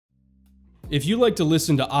If you like to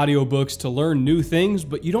listen to audiobooks to learn new things,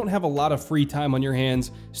 but you don't have a lot of free time on your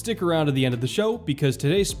hands, stick around to the end of the show because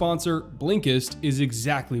today's sponsor, Blinkist, is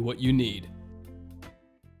exactly what you need.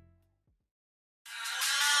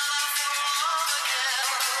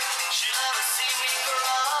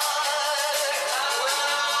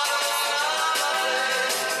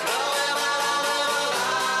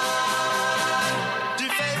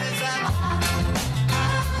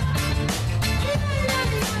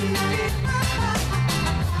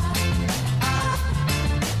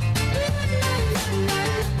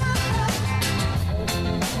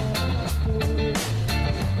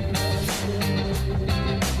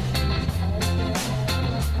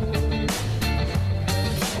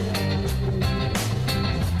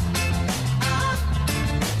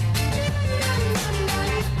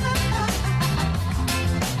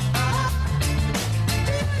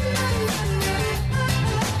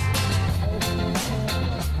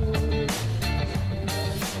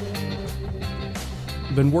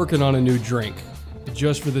 Been working on a new drink,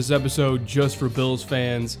 just for this episode, just for Bills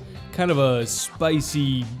fans. Kind of a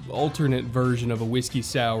spicy, alternate version of a whiskey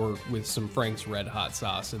sour with some Frank's Red Hot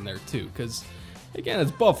sauce in there too, because again,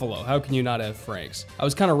 it's Buffalo. How can you not have Frank's? I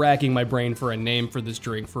was kind of racking my brain for a name for this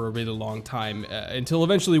drink for a really long time, until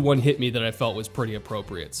eventually one hit me that I felt was pretty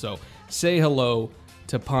appropriate. So, say hello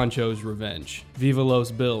to Pancho's Revenge. Viva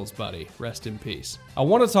los Bills, buddy. Rest in peace. I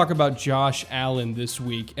want to talk about Josh Allen this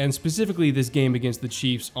week, and specifically this game against the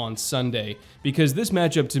Chiefs on Sunday, because this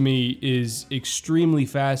matchup to me is extremely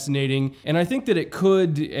fascinating, and I think that it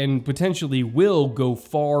could and potentially will go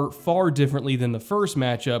far, far differently than the first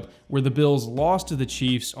matchup, where the Bills lost to the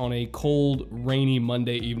Chiefs on a cold, rainy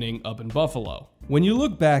Monday evening up in Buffalo. When you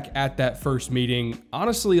look back at that first meeting,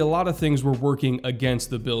 honestly, a lot of things were working against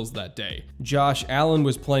the Bills that day. Josh Allen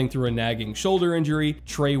was playing through a nagging shoulder injury.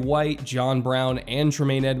 Trey White, John Brown, and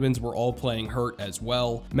Tremaine Edmonds were all playing hurt as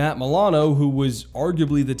well. Matt Milano, who was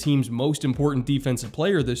arguably the team's most important defensive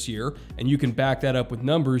player this year, and you can back that up with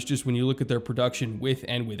numbers just when you look at their production with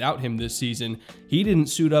and without him this season, he didn't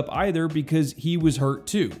suit up either because he was hurt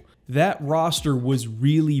too. That roster was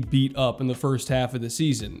really beat up in the first half of the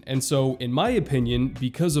season, and so, in my opinion,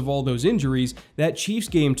 because of all those injuries, that Chiefs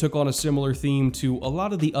game took on a similar theme to a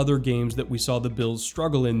lot of the other games that we saw the Bills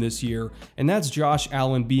struggle in this year, and that's Josh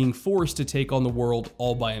Allen being forced to take on the world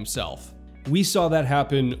all by himself. We saw that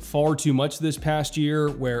happen far too much this past year,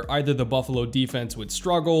 where either the Buffalo defense would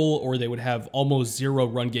struggle, or they would have almost zero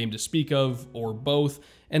run game to speak of, or both,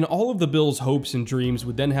 and all of the Bills' hopes and dreams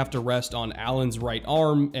would then have to rest on Allen's right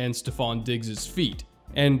arm and Stephon Diggs' feet.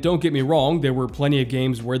 And don't get me wrong, there were plenty of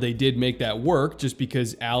games where they did make that work just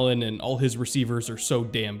because Allen and all his receivers are so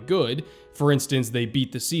damn good. For instance, they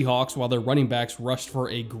beat the Seahawks while their running backs rushed for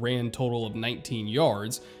a grand total of 19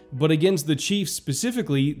 yards. But against the Chiefs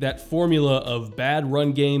specifically, that formula of bad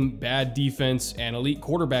run game, bad defense, and elite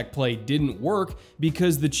quarterback play didn't work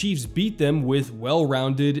because the Chiefs beat them with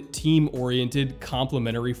well-rounded, team-oriented,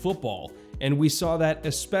 complementary football. And we saw that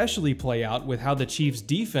especially play out with how the Chiefs'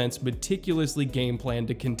 defense meticulously game planned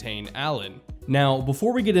to contain Allen. Now,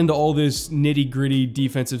 before we get into all this nitty-gritty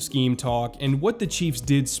defensive scheme talk and what the Chiefs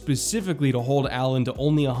did specifically to hold Allen to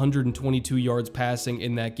only 122 yards passing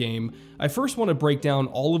in that game, I first want to break down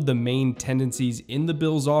all of the main tendencies in the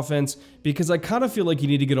Bills' offense because I kind of feel like you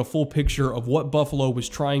need to get a full picture of what Buffalo was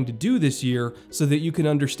trying to do this year so that you can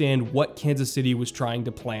understand what Kansas City was trying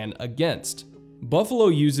to plan against. Buffalo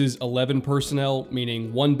uses 11 personnel,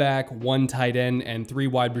 meaning one back, one tight end, and 3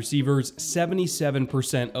 wide receivers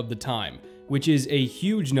 77% of the time, which is a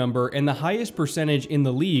huge number and the highest percentage in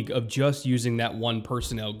the league of just using that one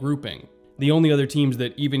personnel grouping. The only other teams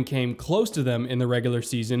that even came close to them in the regular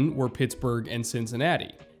season were Pittsburgh and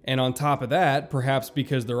Cincinnati. And on top of that, perhaps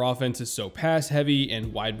because their offense is so pass heavy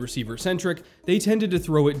and wide receiver centric, they tended to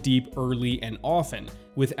throw it deep early and often,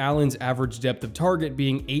 with Allen's average depth of target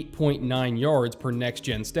being 8.9 yards per next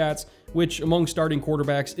gen stats, which among starting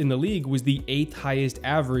quarterbacks in the league was the 8th highest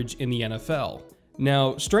average in the NFL.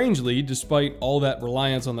 Now, strangely, despite all that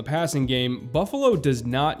reliance on the passing game, Buffalo does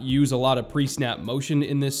not use a lot of pre-snap motion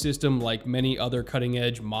in this system like many other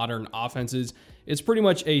cutting-edge modern offenses. It's pretty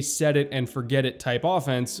much a set it and forget it type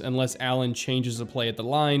offense unless Allen changes a play at the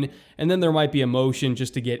line, and then there might be a motion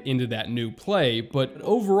just to get into that new play, but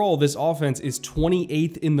overall this offense is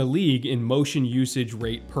 28th in the league in motion usage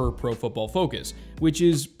rate per Pro Football Focus, which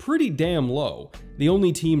is pretty damn low. The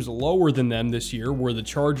only teams lower than them this year were the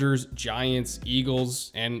Chargers, Giants,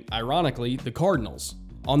 Eagles, and ironically, the Cardinals.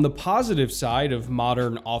 On the positive side of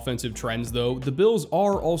modern offensive trends though, the Bills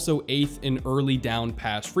are also 8th in early down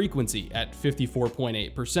pass frequency at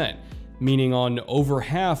 54.8%. meaning on over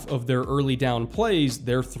half of their early down plays,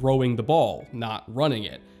 they're throwing the ball, not running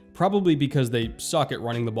it. Probably because they suck at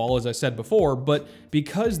running the ball, as I said before, but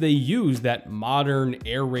because they use that modern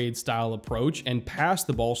air raid style approach and pass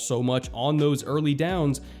the ball so much on those early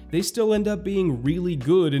downs, they still end up being really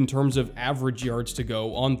good in terms of average yards to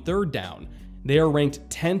go on third down. They are ranked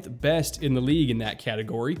 10th best in the league in that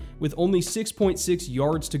category, with only 6.6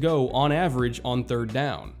 yards to go on average on third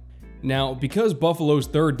down. Now, because Buffalo's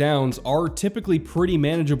third downs are typically pretty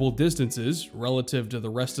manageable distances, relative to the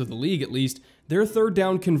rest of the league at least, their third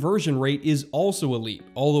down conversion rate is also elite,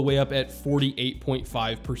 all the way up at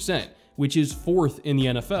 48.5%, which is 4th in the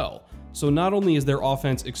NFL. So not only is their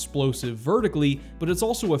offense explosive vertically, but it's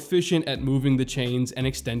also efficient at moving the chains and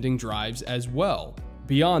extending drives as well.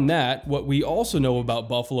 Beyond that, what we also know about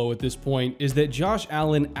Buffalo at this point is that Josh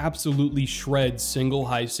Allen absolutely shreds single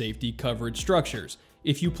high safety coverage structures.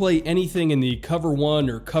 If you play anything in the cover 1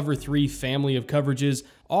 or cover 3 family of coverages,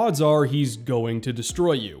 odds are he's going to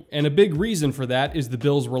destroy you. And a big reason for that is the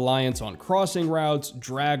Bills' reliance on crossing routes,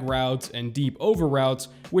 drag routes, and deep over routes,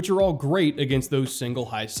 which are all great against those single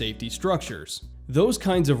high safety structures. Those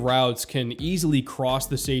kinds of routes can easily cross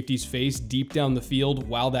the safety's face deep down the field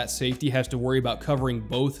while that safety has to worry about covering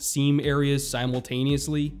both seam areas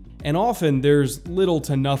simultaneously. And often there's little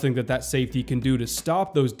to nothing that safety can do to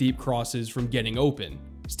stop those deep crosses from getting open.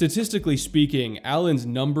 Statistically speaking, Allen's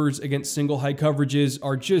numbers against single high coverages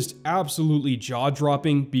are just absolutely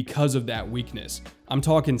jaw-dropping because of that weakness. I'm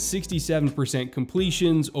talking 67%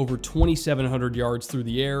 completions, over 2,700 yards through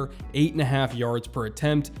the air, 8.5 yards per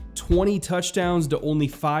attempt, 20 touchdowns to only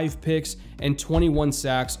 5 picks, and 21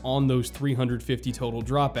 sacks on those 350 total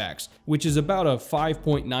dropbacks, which is about a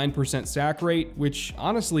 5.9% sack rate, which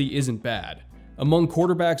honestly isn't bad. Among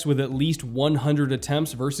quarterbacks with at least 100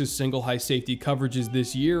 attempts versus single high safety coverages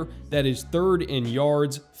this year, that is 3rd in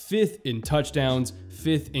yards, 5th in touchdowns,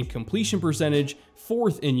 5th in completion percentage,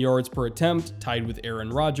 4th in yards per attempt, tied with Aaron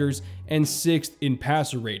Rodgers, and 6th in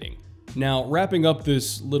passer rating. Now, wrapping up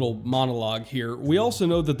this little monologue here, we also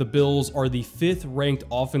know that the Bills are the 5th ranked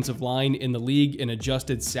offensive line in the league in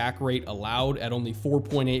adjusted sack rate allowed at only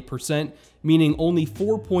 4.8%, meaning only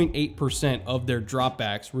 4.8% of their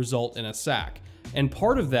dropbacks result in a sack. And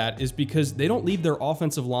part of that is because they don't leave their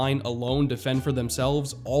offensive line alone to fend for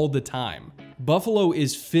themselves all the time. Buffalo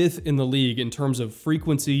is 5th in the league in terms of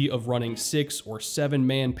frequency of running 6 or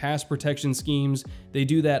 7-man pass protection schemes. They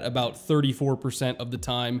do that about 34% of the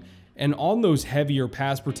time. And on those heavier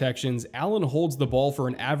pass protections, Allen holds the ball for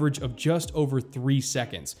an average of just over 3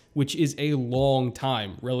 seconds, which is a long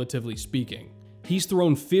time, relatively speaking. He's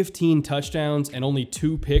thrown 15 touchdowns and only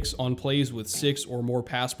 2 picks on plays with 6 or more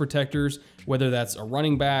pass protectors, whether that's a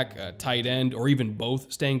running back, a tight end, or even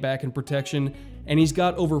both staying back in protection. And he's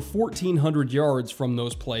got over 1,400 yards from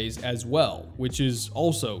those plays as well, which is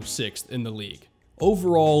also 6th in the league.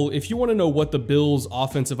 Overall, if you want to know what the Bills'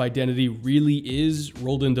 offensive identity really is,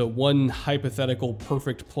 rolled into one hypothetical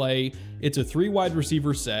perfect play, it's a 3 wide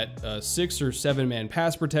receiver set, a 6 or 7-man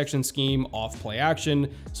pass protection scheme, off play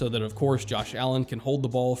action, so that of course Josh Allen can hold the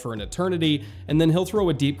ball for an eternity, and then he'll throw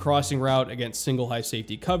a deep crossing route against single high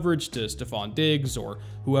safety coverage to Stephon Diggs or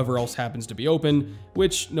whoever else happens to be open,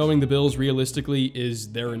 which, knowing the Bills realistically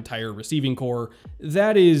is their entire receiving core,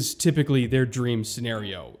 that is typically their dream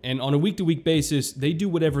scenario. And on a week-to-week basis, they do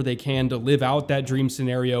whatever they can to live out that dream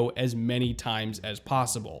scenario as many times as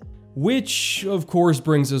possible. Which, of course,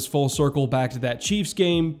 brings us full circle back to that Chiefs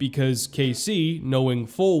game, because KC, knowing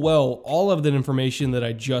full well all of that information that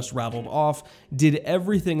I just rattled off, did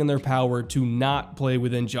everything in their power to not play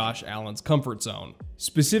within Josh Allen's comfort zone.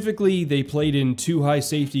 Specifically, they played in 2 high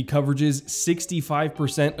safety coverages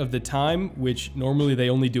 65% of the time, which normally they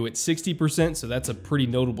only do at 60%, so that's a pretty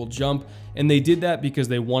notable jump. And they did that because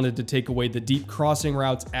they wanted to take away the deep crossing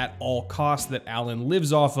routes at all costs that Allen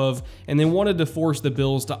lives off of, and they wanted to force the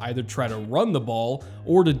Bills to either try to run the ball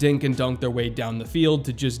or to dink and dunk their way down the field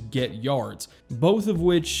to just get yards, both of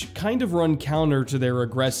which kind of run counter to their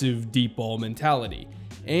aggressive deep ball mentality.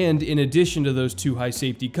 And in addition to those 2 high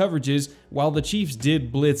safety coverages, while the Chiefs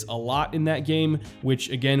did blitz a lot in that game,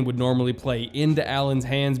 which again would normally play into Allen's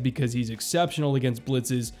hands because he's exceptional against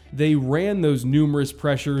blitzes, they ran those numerous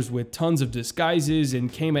pressures with tons of disguises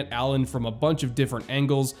and came at Allen from a bunch of different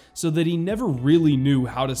angles so that he never really knew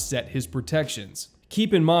how to set his protections.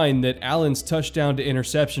 Keep in mind that Allen's touchdown to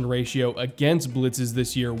interception ratio against blitzes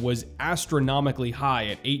this year was astronomically high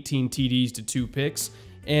at 18 TDs to 2 picks,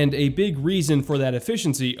 And a big reason for that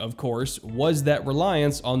efficiency, of course, was that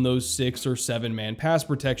reliance on those 6 or 7 man pass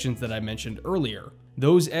protections that I mentioned earlier.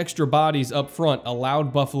 Those extra bodies up front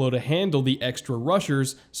allowed Buffalo to handle the extra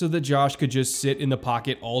rushers so that Josh could just sit in the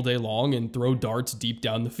pocket all day long and throw darts deep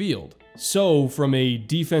down the field. So, from a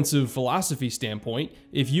defensive philosophy standpoint,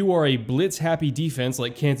 if you are a blitz-happy defense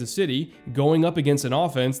like Kansas City, going up against an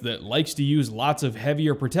offense that likes to use lots of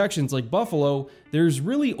heavier protections like Buffalo, there's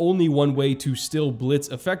really only one way to still blitz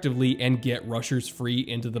effectively and get rushers free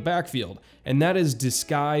into the backfield, and that is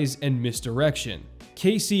disguise and misdirection.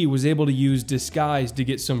 KC was able to use disguise to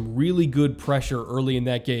get some really good pressure early in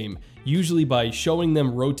that game, usually by showing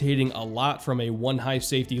them rotating a lot from a 1 high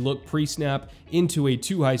safety look pre-snap into a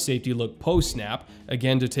 2 high safety look post-snap,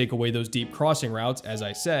 again to take away those deep crossing routes, as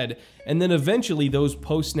I said, and then eventually those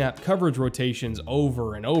post-snap coverage rotations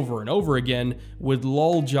over and over and over again would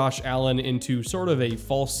lull Josh Allen into sort of a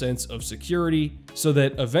false sense of security, so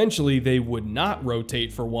that eventually they would not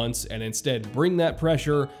rotate for once and instead bring that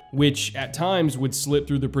pressure, which at times would slip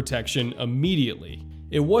through the protection immediately.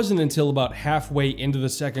 It wasn't until about halfway into the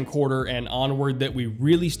second quarter and onward that we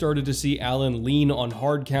really started to see Allen lean on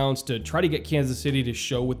hard counts to try to get Kansas City to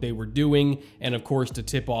show what they were doing, and of course to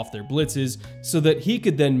tip off their blitzes, so that he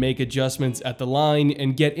could then make adjustments at the line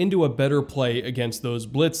and get into a better play against those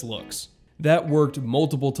blitz looks. That worked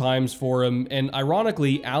multiple times for him, and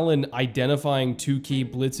ironically, Allen identifying 2 key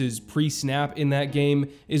blitzes pre-snap in that game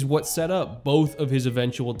is what set up both of his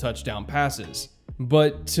eventual touchdown passes.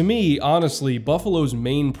 But to me, honestly, Buffalo's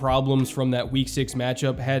main problems from that Week 6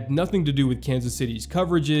 matchup had nothing to do with Kansas City's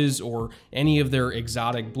coverages or any of their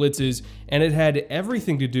exotic blitzes, and it had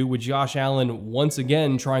everything to do with Josh Allen once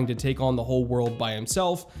again trying to take on the whole world by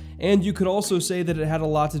himself, and you could also say that it had a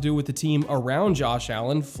lot to do with the team around Josh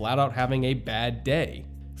Allen flat out having a bad day.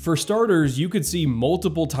 For starters, you could see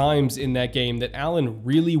multiple times in that game that Allen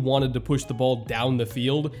really wanted to push the ball down the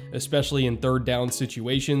field, especially in third down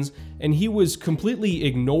situations, and he was completely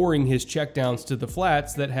ignoring his checkdowns to the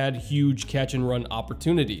flats that had huge catch and run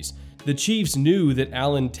opportunities. The Chiefs knew that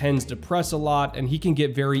Allen tends to press a lot, and he can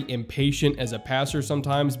get very impatient as a passer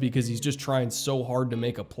sometimes because he's just trying so hard to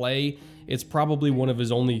make a play. It's probably one of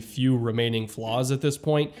his only few remaining flaws at this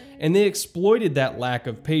point, and they exploited that lack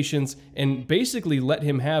of patience and basically let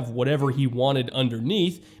him have whatever he wanted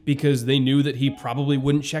underneath because they knew that he probably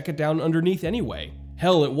wouldn't check it down underneath anyway.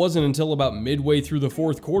 Hell, it wasn't until about midway through the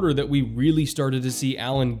fourth quarter that we really started to see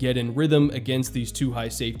Allen get in rhythm against these 2 high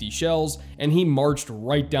safety shells, and he marched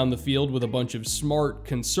right down the field with a bunch of smart,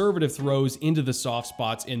 conservative throws into the soft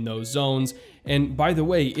spots in those zones. And by the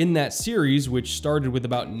way, in that series, which started with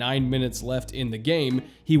about 9 minutes left in the game,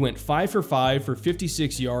 he went 5 for 5 for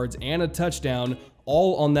 56 yards and a touchdown,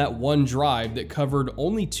 all on that one drive that covered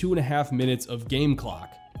only 2.5 minutes of game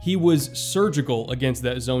clock. He was surgical against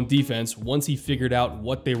that zone defense once he figured out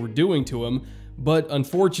what they were doing to him, but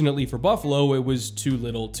unfortunately for Buffalo, it was too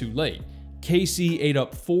little too late. KC ate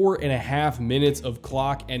up 4.5 minutes of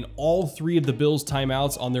clock and all 3 of the Bills'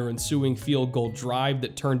 timeouts on their ensuing field goal drive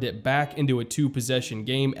that turned it back into a 2-possession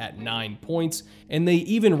game at 9 points, and they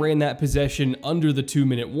even ran that possession under the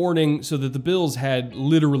 2-minute warning so that the Bills had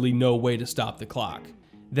literally no way to stop the clock.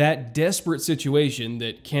 That desperate situation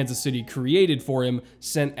that Kansas City created for him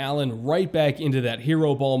sent Allen right back into that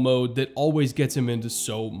hero ball mode that always gets him into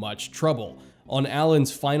so much trouble. On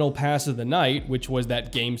Allen's final pass of the night, which was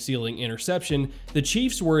that game-sealing interception, the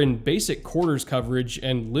Chiefs were in basic quarters coverage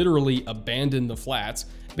and literally abandoned the flats,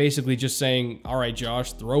 basically just saying, "All right,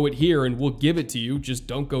 Josh, throw it here and we'll give it to you, just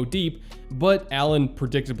don't go deep." But Allen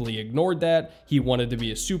predictably ignored that. He wanted to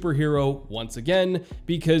be a superhero once again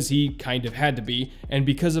because he kind of had to be, and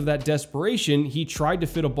because of that desperation, he tried to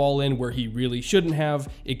fit a ball in where he really shouldn't have.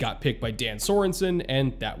 It got picked by Dan Sorensen,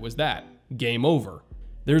 and that was that. Game over.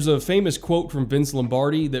 There's a famous quote from Vince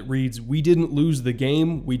Lombardi that reads, "We didn't lose the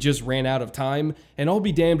game, we just ran out of time," and I'll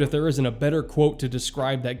be damned if there isn't a better quote to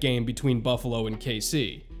describe that game between Buffalo and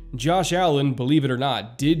KC. Josh Allen, believe it or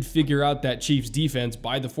not, did figure out that Chiefs defense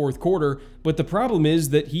by the fourth quarter, but the problem is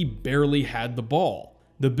that he barely had the ball.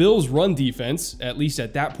 The Bills' run defense, at least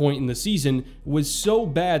at that point in the season, was so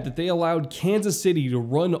bad that they allowed Kansas City to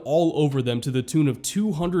run all over them to the tune of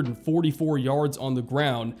 244 yards on the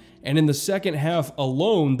ground, and in the second half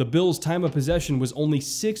alone, the Bills' time of possession was only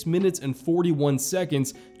 6 minutes and 41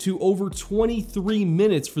 seconds to over 23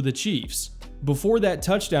 minutes for the Chiefs. Before that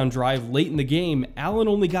touchdown drive late in the game, Allen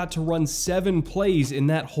only got to run 7 plays in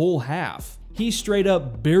that whole half. He straight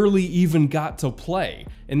up barely even got to play,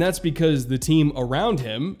 and that's because the team around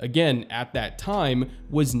him, again at that time,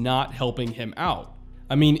 was not helping him out.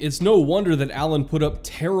 I mean, it's no wonder that Allen put up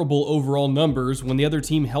terrible overall numbers when the other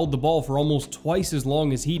team held the ball for almost twice as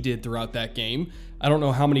long as he did throughout that game. I don't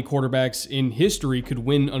know how many quarterbacks in history could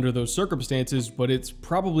win under those circumstances, but it's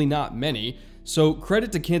probably not many. So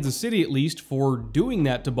credit to Kansas City at least for doing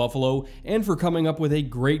that to Buffalo and for coming up with a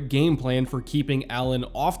great game plan for keeping Allen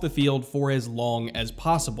off the field for as long as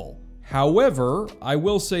possible. However, I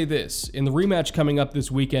will say this, in the rematch coming up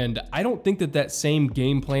this weekend, I don't think that same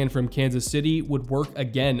game plan from Kansas City would work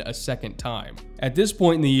again a second time. At this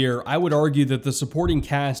point in the year, I would argue that the supporting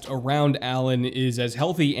cast around Allen is as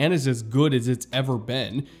healthy and is as good as it's ever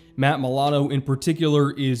been. Matt Milano in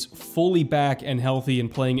particular is fully back and healthy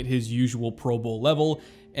and playing at his usual Pro Bowl level,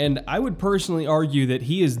 and I would personally argue that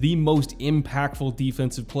he is the most impactful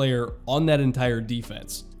defensive player on that entire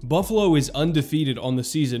defense. Buffalo is undefeated on the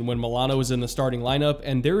season when Milano is in the starting lineup,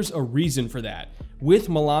 and there's a reason for that. With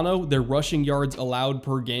Milano, their rushing yards allowed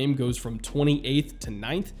per game goes from 28th to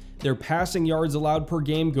 9th, their passing yards allowed per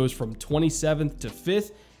game goes from 27th to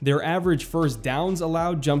 5th, their average first downs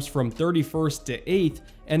allowed jumps from 31st to 8th,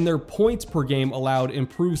 and their points per game allowed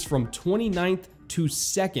improves from 29th to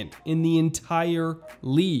 2nd in the entire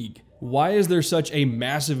league. Why is there such a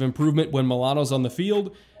massive improvement when Milano's on the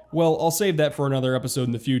field? Well, I'll save that for another episode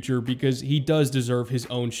in the future because he does deserve his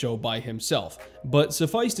own show by himself. But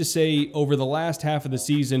suffice to say, over the last half of the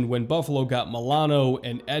season when Buffalo got Milano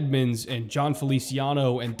and Edmonds and John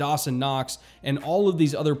Feliciano and Dawson Knox and all of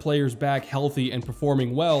these other players back healthy and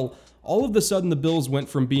performing well, all of a sudden the Bills went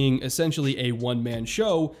from being essentially a one-man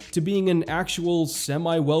show to being an actual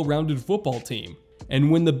semi-well-rounded football team. And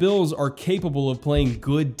when the Bills are capable of playing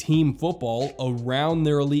good team football around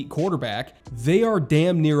their elite quarterback, they are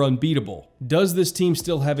damn near unbeatable. Does this team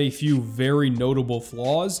still have a few very notable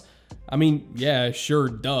flaws? I mean, yeah, sure,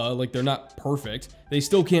 duh, like they're not perfect. They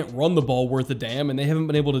still can't run the ball worth a damn, and they haven't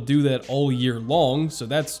been able to do that all year long, so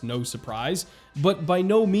that's no surprise. But by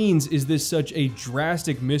no means is this such a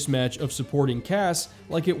drastic mismatch of supporting casts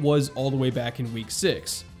like it was all the way back in Week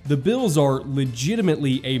 6. The Bills are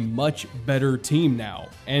legitimately a much better team now,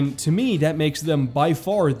 and to me that makes them by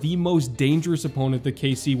far the most dangerous opponent that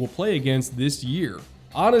KC will play against this year.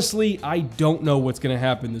 Honestly, I don't know what's going to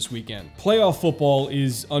happen this weekend. Playoff football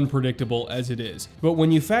is unpredictable as it is, but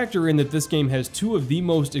when you factor in that this game has two of the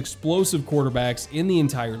most explosive quarterbacks in the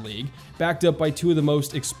entire league, backed up by two of the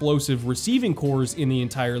most explosive receiving cores in the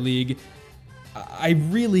entire league, I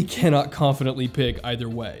really cannot confidently pick either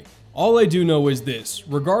way. All I do know is this,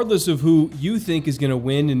 regardless of who you think is going to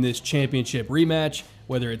win in this championship rematch,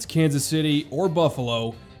 whether it's Kansas City or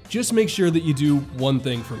Buffalo, just make sure that you do one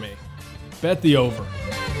thing for me. Bet the over.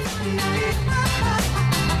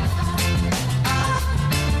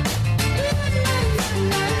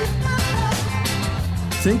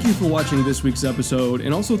 Thank you for watching this week's episode,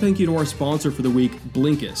 and also thank you to our sponsor for the week,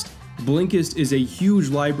 Blinkist. Blinkist is a huge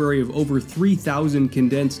library of over 3,000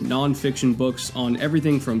 condensed nonfiction books on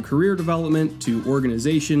everything from career development to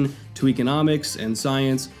organization to economics and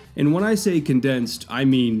science. And when I say condensed, I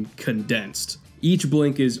mean condensed. Each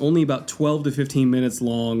blink is only about 12 to 15 minutes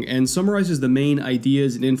long and summarizes the main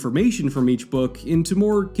ideas and information from each book into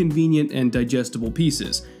more convenient and digestible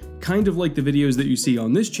pieces. Kind of like the videos that you see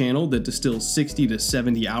on this channel that distill 60 to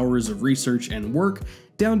 70 hours of research and work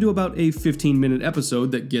down to about a 15-minute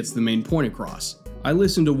episode that gets the main point across. I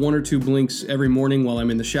listen to one or two blinks every morning while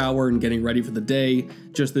I'm in the shower and getting ready for the day.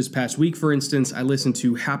 Just this past week, for instance, I listened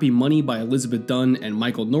to Happy Money by Elizabeth Dunn and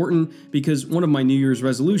Michael Norton because one of my New Year's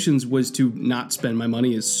resolutions was to not spend my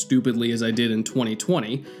money as stupidly as I did in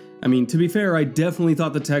 2020. I mean, to be fair, I definitely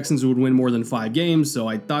thought the Texans would win more than 5 games, so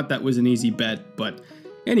I thought that was an easy bet, but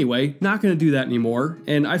anyway, not going to do that anymore,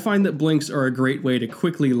 and I find that blinks are a great way to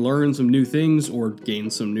quickly learn some new things or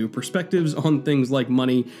gain some new perspectives on things like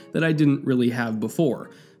money that I didn't really have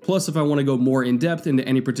before. Plus, if I want to go more in depth into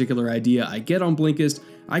any particular idea I get on Blinkist,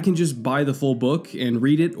 I can just buy the full book and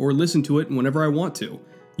read it or listen to it whenever I want to.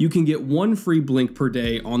 You can get 1 free blink per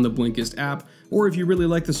day on the Blinkist app, or if you really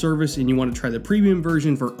like the service and you want to try the premium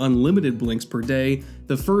version for unlimited blinks per day,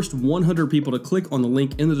 the first 100 people to click on the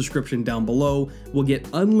link in the description down below will get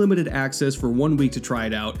unlimited access for 1 week to try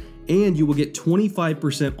it out, and you will get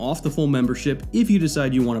 25% off the full membership if you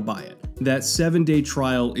decide you want to buy it. That 7-day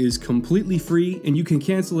trial is completely free, and you can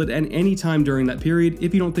cancel it at any time during that period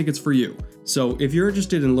if you don't think it's for you. So if you're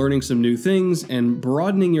interested in learning some new things and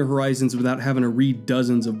broadening your horizons without having to read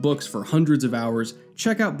dozens of books for hundreds of hours,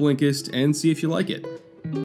 check out Blinkist and see if you like it.